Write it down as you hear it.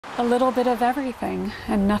A little bit of everything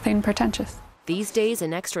and nothing pretentious. These days,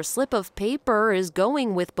 an extra slip of paper is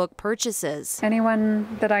going with book purchases.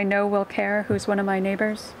 Anyone that I know will care who's one of my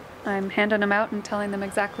neighbors, I'm handing them out and telling them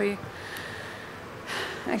exactly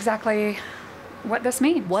what this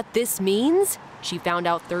means. What this means? She found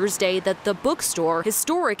out Thursday that the bookstore,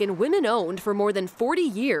 historic and women-owned for more than 40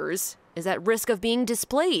 years, is at risk of being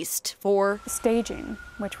displaced for staging,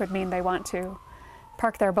 which would mean they want to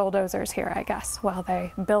park their bulldozers here, I guess, while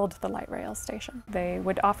they build the light rail station. They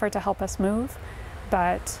would offer to help us move,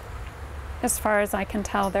 but as far as I can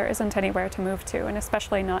tell, there isn't anywhere to move to, and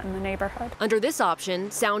especially not in the neighborhood. Under this option,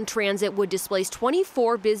 Sound Transit would displace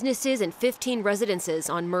 24 businesses and 15 residences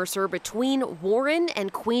on Mercer between Warren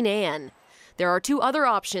and Queen Anne. There are two other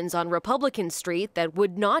options on Republican Street that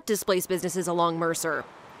would not displace businesses along Mercer.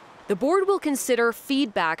 The board will consider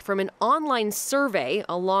feedback from an online survey,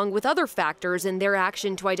 along with other factors in their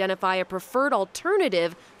action to identify a preferred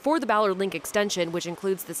alternative for the Ballard Link extension, which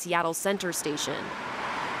includes the Seattle Center station.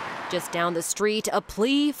 Just down the street, a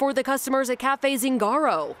plea for the customers at Cafe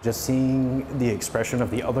Zingaro. Just seeing the expression of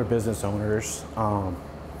the other business owners, come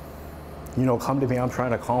to me, I'm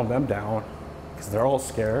trying to calm them down because they're all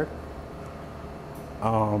scared.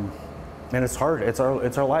 And it's hard. It's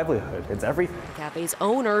our livelihood. It's everything. The cafe's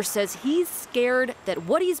owner says he's scared that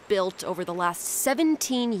what he's built over the last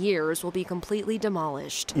 17 years will be completely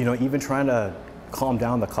demolished. Even trying to calm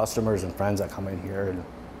down the customers and friends that come in here and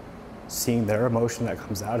seeing their emotion that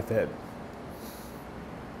comes out of it,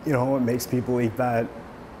 it makes me believe that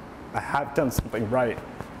I have done something right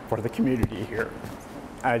for the community here.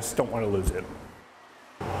 I just don't want to lose it.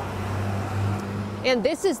 And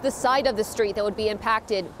this is the side of the street that would be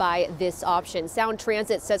impacted by this option. Sound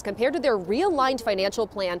Transit says compared to their realigned financial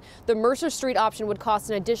plan, the Mercer Street option would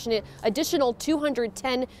cost an additional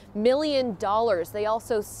 $210 million. They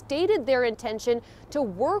also stated their intention to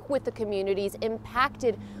work with the communities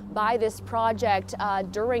impacted by this project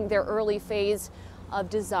during their early phase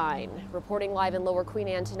of design. Reporting live in Lower Queen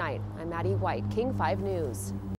Anne tonight, I'm Maddie White, King 5 News.